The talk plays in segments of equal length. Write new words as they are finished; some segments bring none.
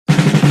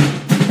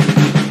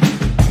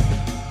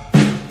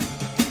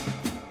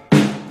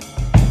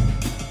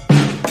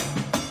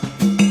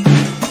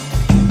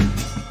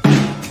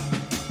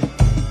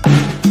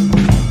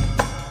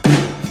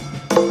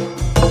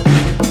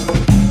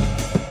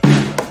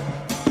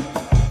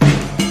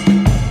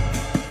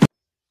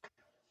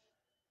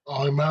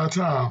only a matter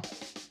of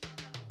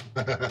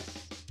time.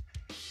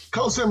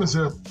 Coach Simmons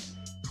here.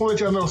 Just want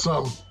to let y'all know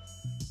something.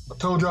 I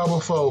told y'all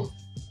before,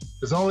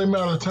 it's only a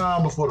matter of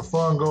time before the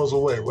fun goes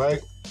away, right?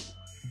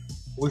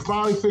 We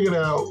finally figured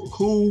out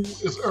who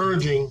is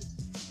urging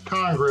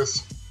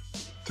Congress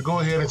to go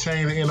ahead and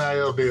change the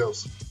NIL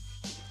deals.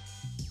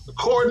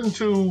 According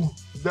to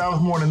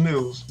Dallas Morning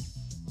News,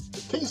 the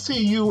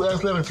TCU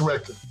athletic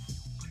director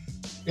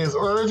is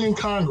urging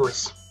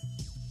Congress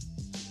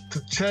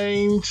to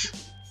change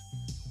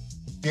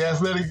the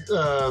athletic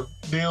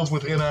deals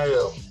with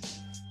NIL,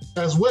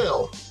 as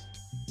well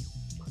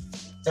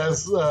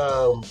as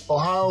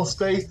Ohio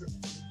State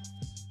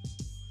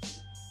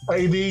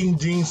AD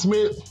Gene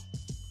Smith,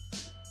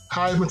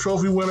 Heisman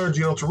Trophy winner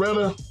Gino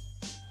Torretta,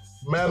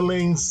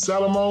 Madeline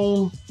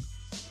Salomon,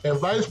 and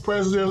Vice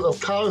President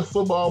of College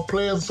Football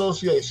Players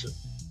Association.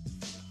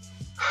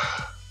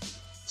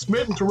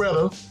 Smith and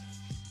Torretta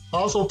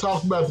also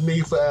talked about the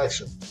need for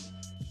action.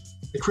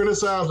 They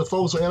criticized the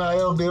focus on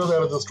NIL deals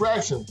as a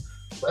distraction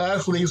for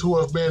athletes who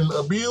have been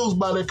abused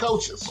by their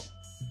coaches.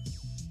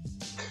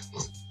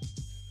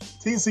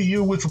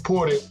 TCU, which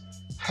reported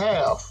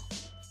half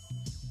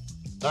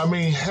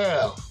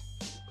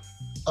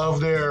of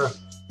their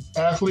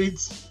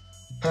athletes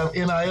have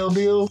NIL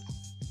deals,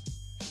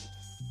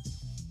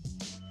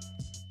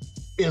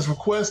 is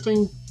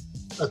requesting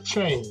a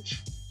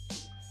change.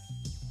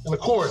 And of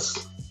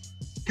course,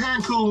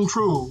 Cancun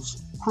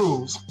Cruz,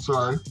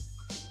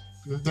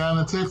 if you're down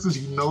in Texas,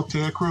 you know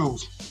Ted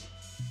Cruz,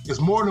 is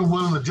more than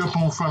willing to jump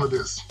on front of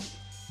this.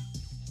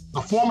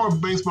 A former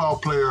baseball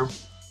player,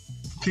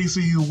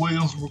 TCU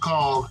Williams,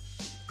 recalled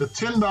the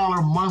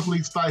 $10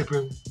 monthly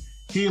stipend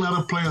he and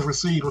other players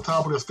received on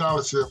top of their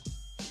scholarship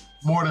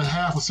more than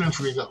half a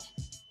century ago.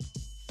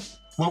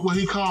 What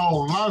he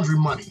called laundry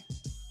money.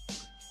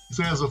 He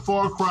says a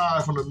far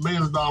cry from the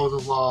millions of dollars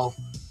involved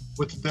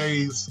with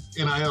today's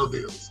NIL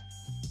deals.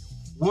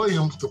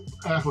 Williams, the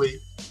athlete,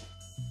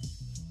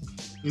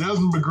 he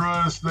doesn't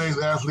begrudge today's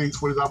athletes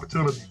for these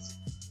opportunities.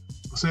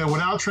 He said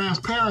without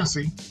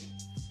transparency,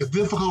 it's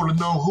difficult to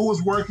know who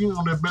is working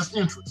on their best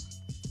interest.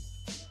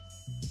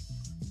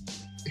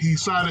 He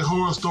cited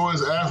horror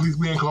stories of athletes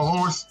being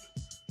coerced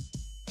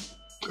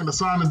and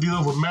assigned to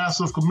deal with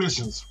massive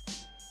commissions.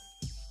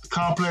 The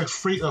complex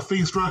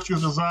fee structure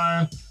is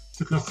designed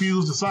to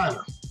confuse the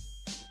signer.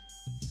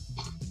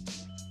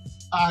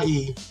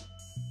 I.e.,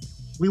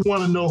 we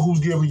want to know who's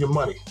giving you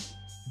money.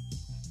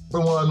 We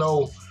want to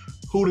know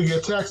who to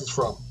get taxes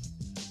from.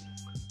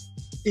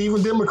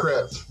 Even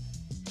Democrats.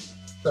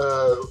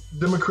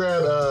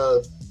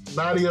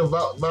 Nadia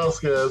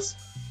Vasquez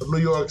of New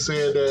York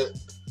said that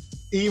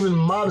even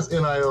modest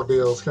NIL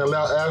deals can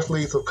allow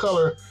athletes of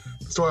color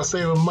to start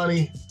saving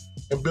money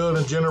and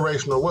building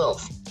generational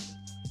wealth.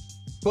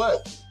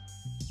 But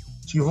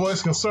she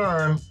voiced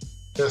concern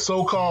that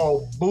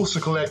so-called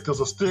booster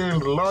collectors are steering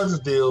the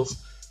largest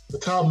deals for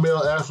top male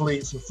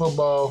athletes in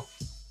football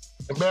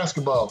and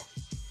basketball.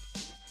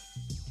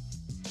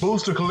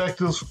 Booster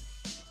collectors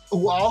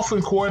who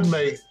often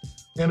coordinate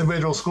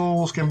individual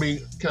schools can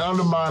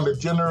undermine the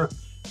gender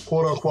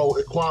quote-unquote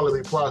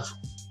equality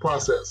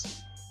process.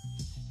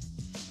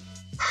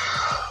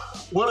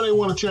 What do they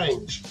want to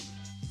change?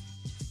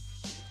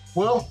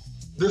 Well,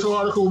 this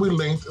article will be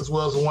linked as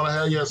well as the one I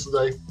had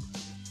yesterday,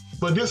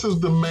 but this is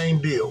the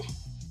main deal.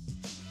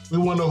 We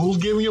want to know who's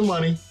giving you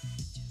money,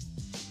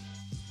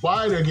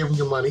 why they're giving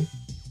you money,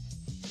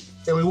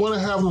 and we want to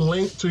have them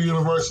linked to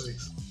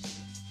universities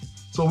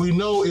so we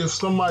know if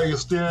somebody is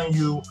steering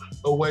you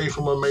away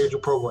from a major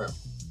program.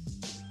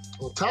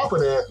 On top of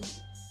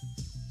that,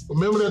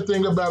 remember that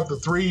thing about the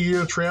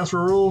 3-year transfer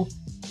rule?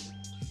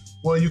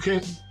 Well, you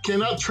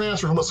cannot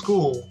transfer from a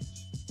school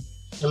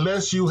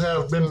unless you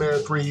have been there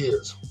 3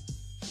 years,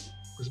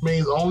 which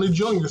means only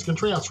juniors can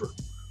transfer,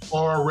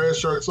 or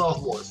redshirt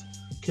sophomores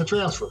can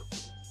transfer.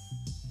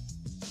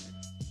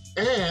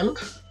 And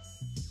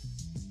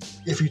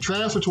if you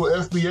transfer to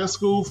an FBS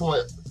school from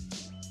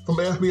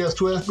FBS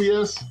to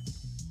FBS,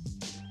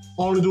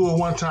 only do it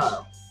one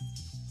time.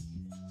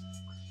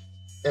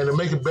 And to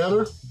make it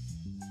better,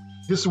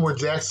 this is where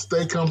Jackson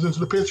State comes into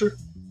the picture.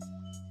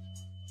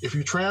 If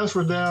you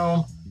transfer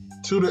down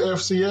to the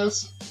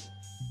FCS,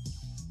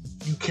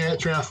 you can't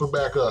transfer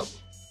back up.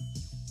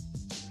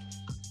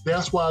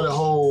 That's why the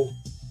whole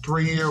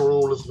 3-year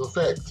rule is in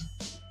effect.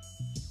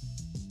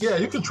 Yeah,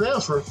 you can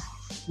transfer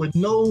with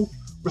no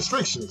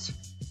restrictions.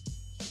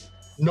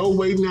 No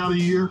waiting out a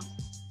year,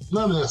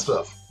 none of that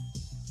stuff.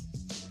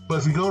 But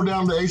if you go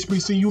down to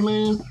HBCU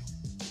land,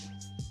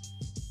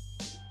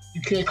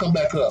 you can't come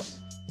back up.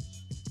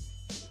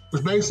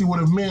 Which basically would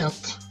have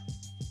meant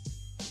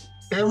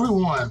every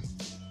one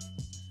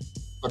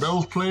of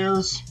those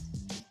players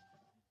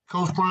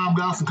Coach Prime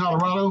got from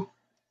Colorado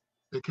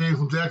that came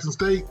from Jackson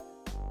State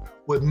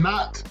would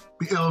not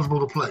be eligible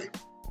to play,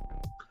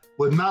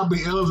 would not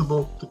be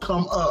eligible to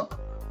come up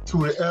to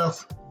the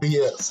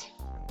FBS.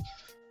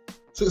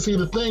 See,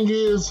 the thing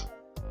is,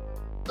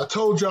 I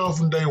told y'all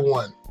from day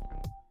one,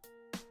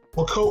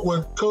 what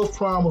Coach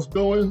Prime was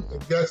doing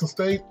at Jackson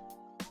State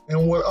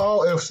and what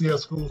all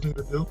FCS schools need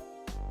to do,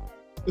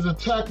 is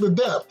attack the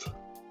depth.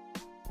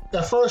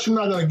 At first, you're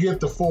not going to get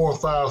the 4 and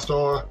 5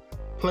 star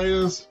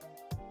players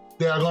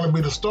that are going to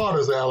be the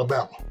starters at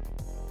Alabama.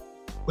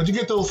 But you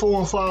get those 4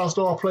 and 5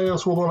 star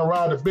players who are going to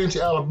ride the bench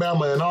at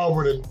Alabama and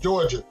Auburn and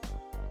Georgia.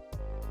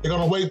 They're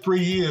going to wait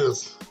 3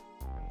 years.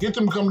 Get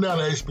them to come down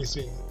to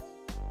HBCU.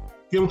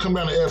 Get them to come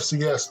down to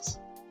FCSs.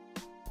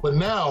 But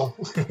now,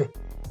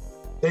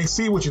 they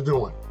see what you're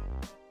doing.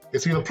 They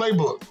see the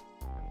playbook.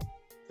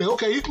 Say,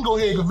 okay, you can go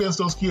ahead and convince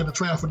those kids to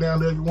transfer down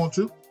there if you want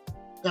to,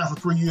 after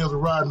 3 years of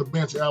riding the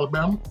bench at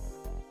Alabama.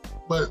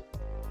 But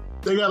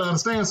they got to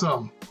understand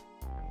something.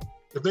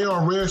 If they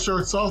are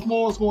redshirt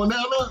sophomores going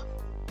down there,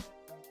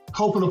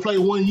 hoping to play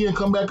 1 year and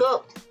come back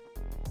up,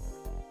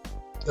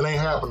 it ain't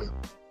happening.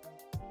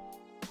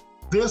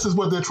 This is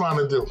what they're trying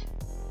to do.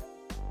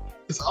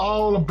 It's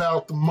all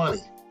about the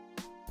money.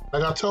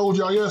 Like I told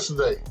y'all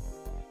yesterday,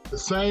 the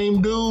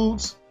same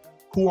dudes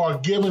who are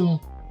giving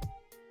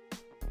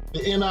the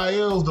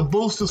NILs, the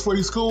boosters for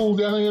these schools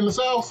down here in the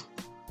South,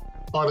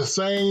 are the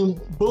same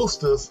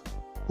boosters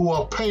who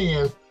are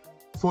paying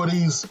for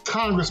these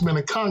congressmen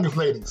and congress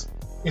ladies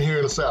in here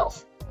in the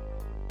South.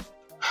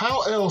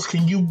 How else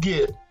can you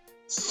get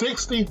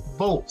 60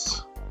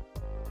 votes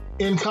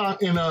in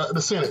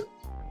the Senate?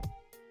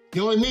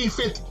 You only need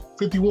 50,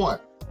 51.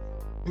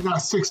 They got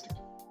 60.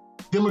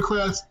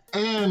 Democrats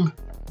and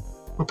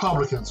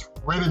Republicans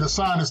ready to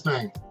sign this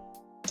thing.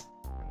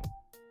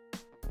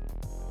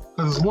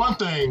 Because it's one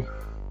thing,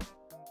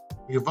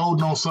 you're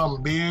voting on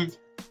something big,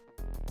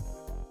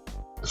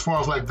 as far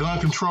as like gun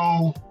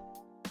control,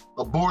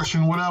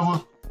 abortion,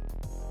 whatever.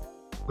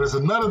 But it's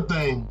another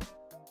thing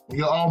when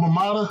your alma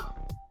mater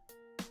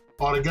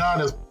or the guy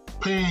that's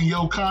paying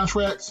your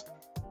contracts,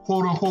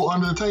 quote unquote,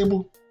 under the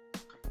table,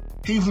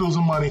 he's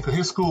losing money because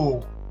his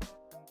school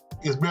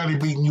is barely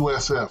beating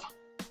USF.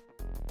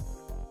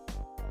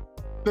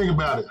 Think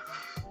about it.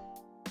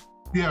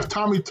 You have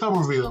Tommy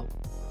Tuberville,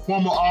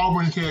 former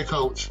Auburn head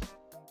coach,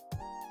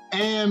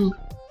 and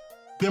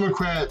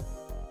Democrat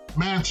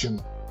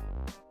Manchin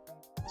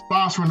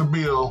sponsoring the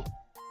bill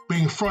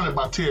being fronted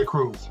by Ted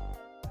Cruz.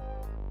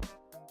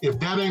 If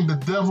that ain't the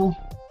devil,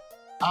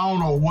 I don't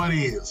know what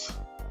is.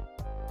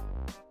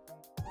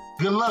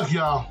 Good luck,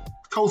 y'all.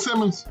 Coach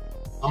Simmons,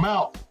 I'm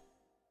out.